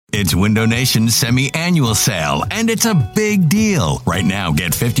It's Window Nation's semi-annual sale, and it's a big deal. Right now,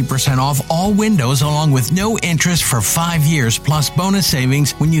 get 50% off all windows along with no interest for 5 years plus bonus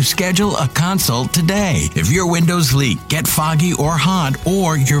savings when you schedule a consult today. If your windows leak, get foggy or hot,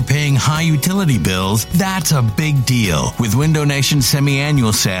 or you're paying high utility bills, that's a big deal. With Window Nation's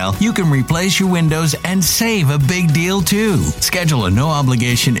semi-annual sale, you can replace your windows and save a big deal too. Schedule a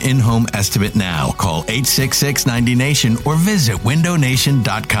no-obligation in-home estimate now. Call 866-90-NATION or visit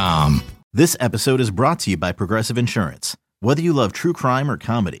windownation.com. This episode is brought to you by Progressive Insurance. Whether you love true crime or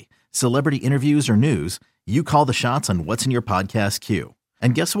comedy, celebrity interviews or news, you call the shots on what's in your podcast queue.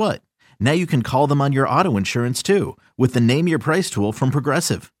 And guess what? Now you can call them on your auto insurance too with the Name Your Price tool from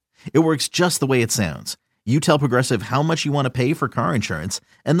Progressive. It works just the way it sounds. You tell Progressive how much you want to pay for car insurance,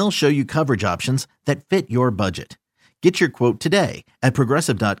 and they'll show you coverage options that fit your budget. Get your quote today at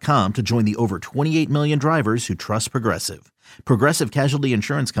Progressive.com to join the over 28 million drivers who trust Progressive. Progressive Casualty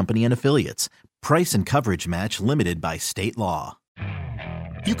Insurance Company and Affiliates. Price and coverage match limited by state law.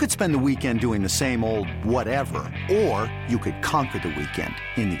 You could spend the weekend doing the same old whatever, or you could conquer the weekend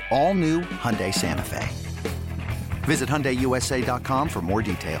in the all-new Hyundai Santa Fe. Visit HyundaiUSA.com for more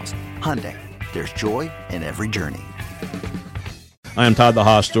details. Hyundai, there's joy in every journey. I am Todd the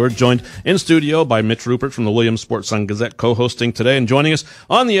Haas Stewart, joined in studio by Mitch Rupert from the Williams Sports Sun Gazette, co-hosting today, and joining us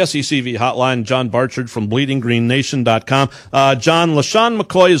on the SECV hotline, John Barchard from BleedingGreenNation.com. John, LaShawn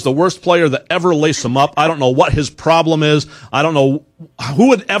McCoy is the worst player that ever laced him up. I don't know what his problem is. I don't know who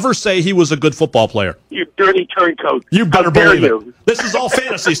would ever say he was a good football player. You dirty turncoat. You better believe it. This is all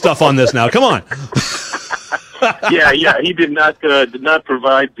fantasy stuff on this now. Come on. Yeah, he did not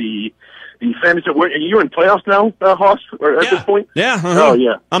provide the fantasy. Are you in playoffs now, Haas? Or at this point? Yeah. Oh,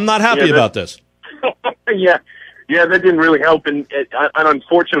 yeah. I'm not happy about this. Yeah, that didn't really help, and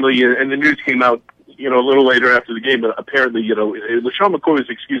unfortunately, and the news came out, a little later after the game. But apparently, LaShawn McCoy was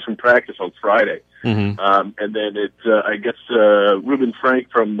excused from practice on Friday, and then I guess Reuben Frank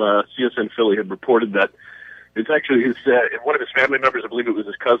from CSN Philly had reported that it's actually one of his family members. I believe it was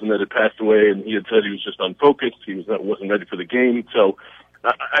his cousin that had passed away, and he had said he was just unfocused. He wasn't ready for the game, so.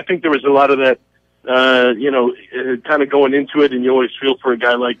 I think there was a lot of that, kind of going into it, and you always feel for a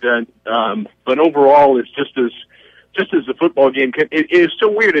guy like that. But overall, it's just as the football game can. It is so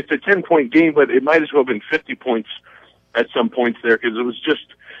weird. It's a 10-point game, but it might as well have been 50 points at some points there because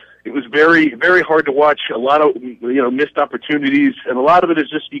it was very, very hard to watch. A lot of missed opportunities, and a lot of it is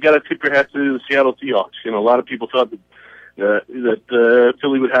just you got to tip your hat to the Seattle Seahawks. A lot of people thought that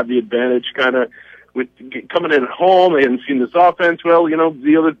Philly would have the advantage, kind of. With coming in at home, they hadn't seen this offense. Well,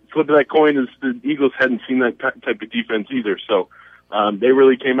 the other flip of that coin is the Eagles hadn't seen that type of defense either. So they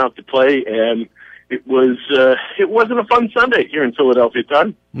really came out to play, and it wasn't a fun Sunday here in Philadelphia,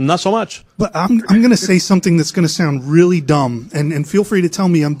 Todd. Not so much. But I'm going to say something that's going to sound really dumb, and feel free to tell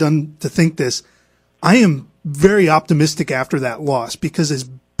me I'm done to think this. I am very optimistic after that loss because as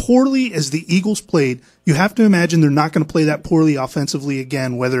poorly as the Eagles played, you have to imagine they're not going to play that poorly offensively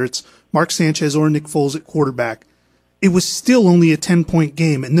again, whether it's Mark Sanchez or Nick Foles at quarterback. It was still only a 10-point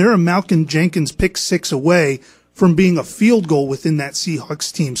game, and they're a Malcolm Jenkins pick six away from being a field goal within that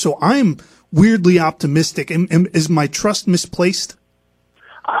Seahawks team. So I'm weirdly optimistic. Is my trust misplaced?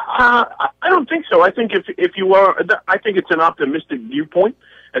 I don't think so. I think if you are, I think it's an optimistic viewpoint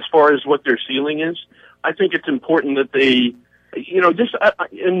as far as what their ceiling is. I think it's important that they.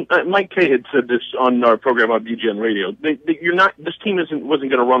 And Mike Kay had said this on our program on BGN Radio. This team wasn't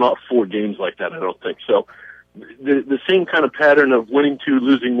going to run off 4 games like that. I don't think so. The same kind of pattern of winning 2,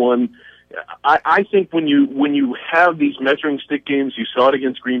 losing 1. I think when you have these measuring stick games, you saw it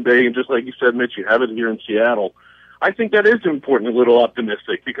against Green Bay, and just like you said, Mitch, you have it here in Seattle. I think that is important, a little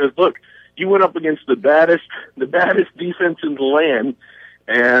optimistic, because look, you went up against the baddest defense in the land,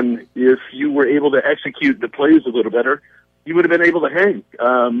 and if you were able to execute the plays a little better, you would have been able to hang.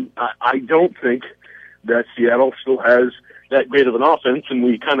 I don't think that Seattle still has that great of an offense, and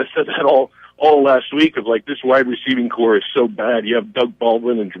we kind of said that all last week of like this wide receiving core is so bad. You have Doug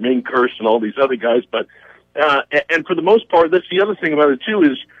Baldwin and Jermaine Kearse and all these other guys, but and for the most part, that's the other thing about it too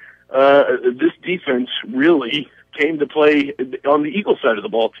is this defense really came to play on the Eagles side of the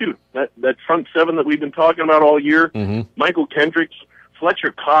ball too. That front seven that we've been talking about all year, Michael Kendricks,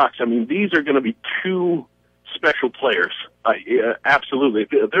 Fletcher Cox. I mean, these are going to be 2 special players. Absolutely.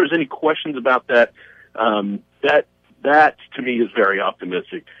 If there's any questions about that, that to me is very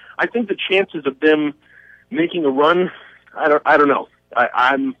optimistic. I think the chances of them making a run, I don't know.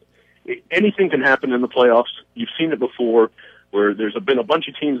 Anything can happen in the playoffs. You've seen it before, where there's been a bunch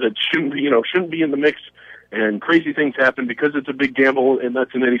of teams that shouldn't be in the mix, and crazy things happen because it's a big gamble, and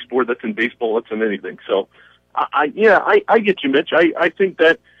that's in any sport, that's in baseball, that's in anything. So, I get you, Mitch. I think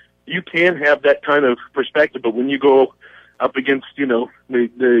that you can have that kind of perspective. But when you go up against,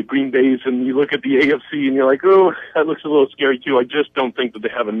 the Green Bays and you look at the AFC and you're like, oh, that looks a little scary too. I just don't think that they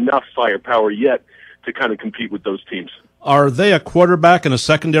have enough firepower yet to kind of compete with those teams. Are they a quarterback and a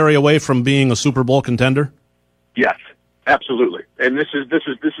secondary away from being a Super Bowl contender? Yes, absolutely. And this is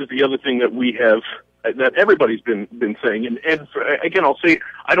the other thing that we have, that everybody's been saying. And again, I'll say,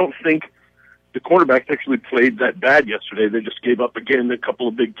 I don't think the quarterbacks actually played that bad yesterday. They just gave up again a couple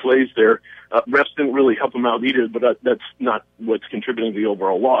of big plays there. Refs didn't really help them out either, but that's not what's contributing to the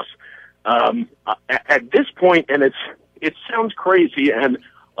overall loss. At this point, and it sounds crazy, and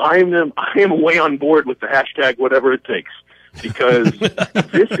I am way on board with the hashtag whatever it takes, because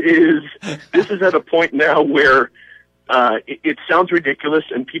this is at a point now where it sounds ridiculous,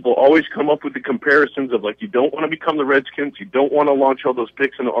 and people always come up with the comparisons of, like, you don't want to become the Redskins, you don't want to launch all those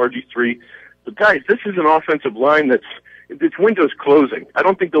picks into RG3. But guys, this is an offensive line its window's closing. I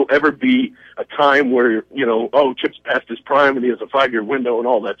don't think there'll ever be a time where, Chip's past his prime and he has a 5-year window and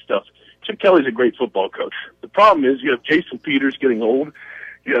all that stuff. Chip Kelly's a great football coach. The problem is you have Jason Peters getting old.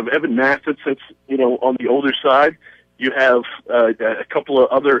 You have Evan Massett that's, on the older side. You have a couple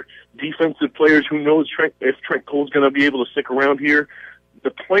of other defensive players. Who knows if Trent Cole's going to be able to stick around here. The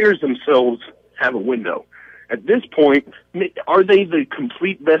players themselves have a window. At this point, are they the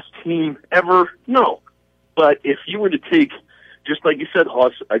complete best team ever? No. But if you were to take, just like you said,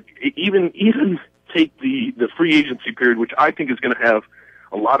 Hoss, even take the free agency period, which I think is going to have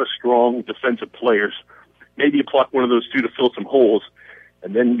a lot of strong defensive players, maybe you pluck one of those two to fill some holes,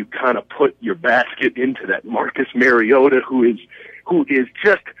 and then you kind of put your basket into that Marcus Mariota, who is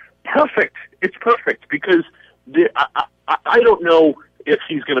just perfect. It's perfect because I don't know if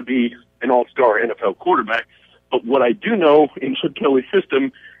he's going to be an all-star NFL quarterback, but what I do know in Chip Kelly's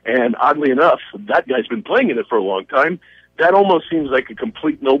system, and oddly enough, that guy's been playing in it for a long time, that almost seems like a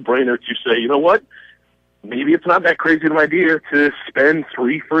complete no-brainer to say, you know what, maybe it's not that crazy of an idea to spend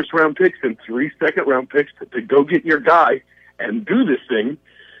 3 first-round picks and 3 second-round picks to go get your guy and do this thing.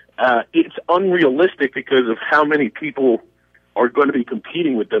 It's unrealistic because of how many people are going to be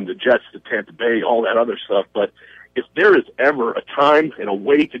competing with them, the Jets, the Tampa Bay, all that other stuff. But if there is ever a time and a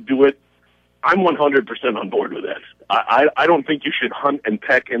way to do it, I'm 100% on board with that. I don't think you should hunt and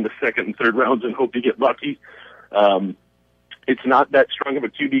peck in the second and third rounds and hope you get lucky. It's not that strong of a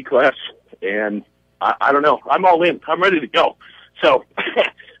QB class, and I don't know. I'm all in. I'm ready to go. So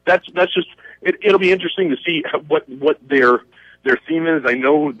that's just it'll be interesting to see what their theme is. I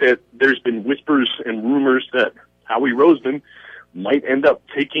know that there's been whispers and rumors that Howie Roseman might end up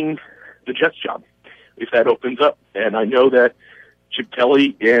taking the Jets job if that opens up, and I know that Chip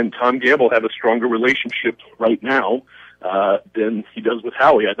Kelly and Tom Gamble have a stronger relationship right now than he does with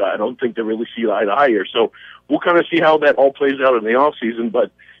Howie. I don't think they really see eye to eye here. So we'll kind of see how that all plays out in the offseason.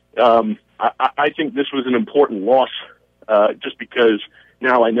 But I think this was an important loss just because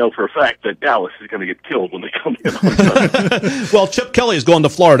now I know for a fact that Dallas is going to get killed when they come in on Sunday. Well, Chip Kelly is going to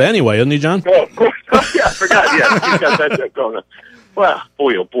Florida anyway, isn't he, John? Oh, of course. Yeah, I forgot. Yeah, he's got that going on. Well,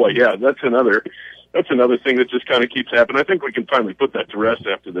 boy, oh boy, yeah, that's another thing that just kind of keeps happening. I think we can finally put that to rest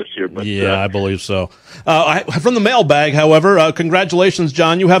after this year. But, yeah, I believe so. From the mailbag, however, congratulations,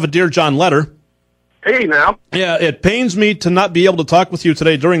 John. You have a Dear John letter. Hey, now. Yeah, it pains me to not be able to talk with you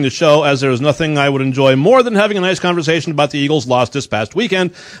today during the show, as there is nothing I would enjoy more than having a nice conversation about the Eagles' loss this past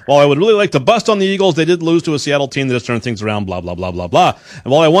weekend. While I would really like to bust on the Eagles, they did lose to a Seattle team that has turned things around, blah, blah, blah, blah, blah.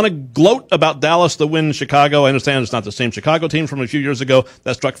 And while I want to gloat about Dallas, the win in Chicago, I understand it's not the same Chicago team from a few years ago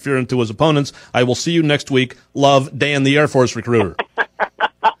that struck fear into his opponents. I will see you next week. Love, Dan, the Air Force recruiter.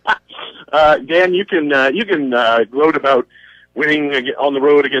 Dan, you can gloat about winning on the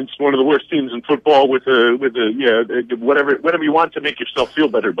road against one of the worst teams in football with whatever you want to make yourself feel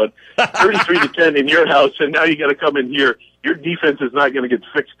better. But 33-10 in your house, and now you got to come in here. Your defense is not going to get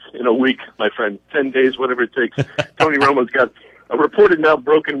fixed in a week, my friend. 10 days, whatever it takes. Tony Romo's got a reported now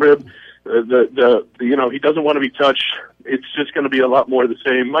broken rib. He doesn't want to be touched. It's just going to be a lot more of the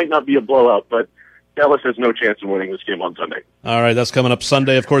same. Might not be a blowout, but Dallas has no chance of winning this game on Sunday. All right, that's coming up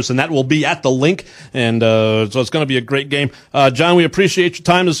Sunday, of course, and that will be at the Link, and so it's going to be a great game. John, we appreciate your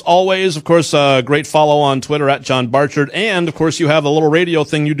time as always. Of course, great follow on Twitter at John Barchard, and, of course, you have a little radio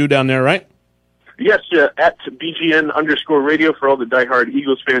thing you do down there, right? Yes, at BGN_radio for all the diehard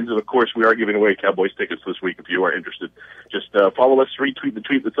Eagles fans, and, of course, we are giving away Cowboys tickets this week if you are interested. Just follow us, retweet the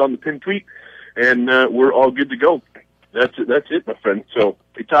tweet that's on the pinned tweet, and we're all good to go. That's it, my friend. So,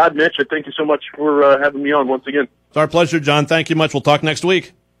 hey, Todd, Mitch, I thank you so much for having me on once again. It's our pleasure, John. Thank you much. We'll talk next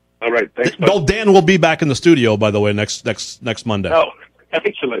week. All right, thanks. Well, Dan will be back in the studio, by the way, next Monday. Oh,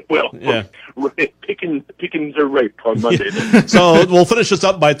 Excellent. Well, Yeah. pickings are ripe on Monday. So we'll finish this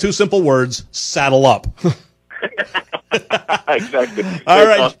up by two simple words: saddle up. Exactly. All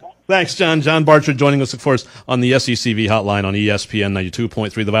right. Thanks, John. John Barchard joining us, of course, on the SECV hotline on ESPN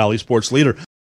 92.3, the Valley Sports Leader.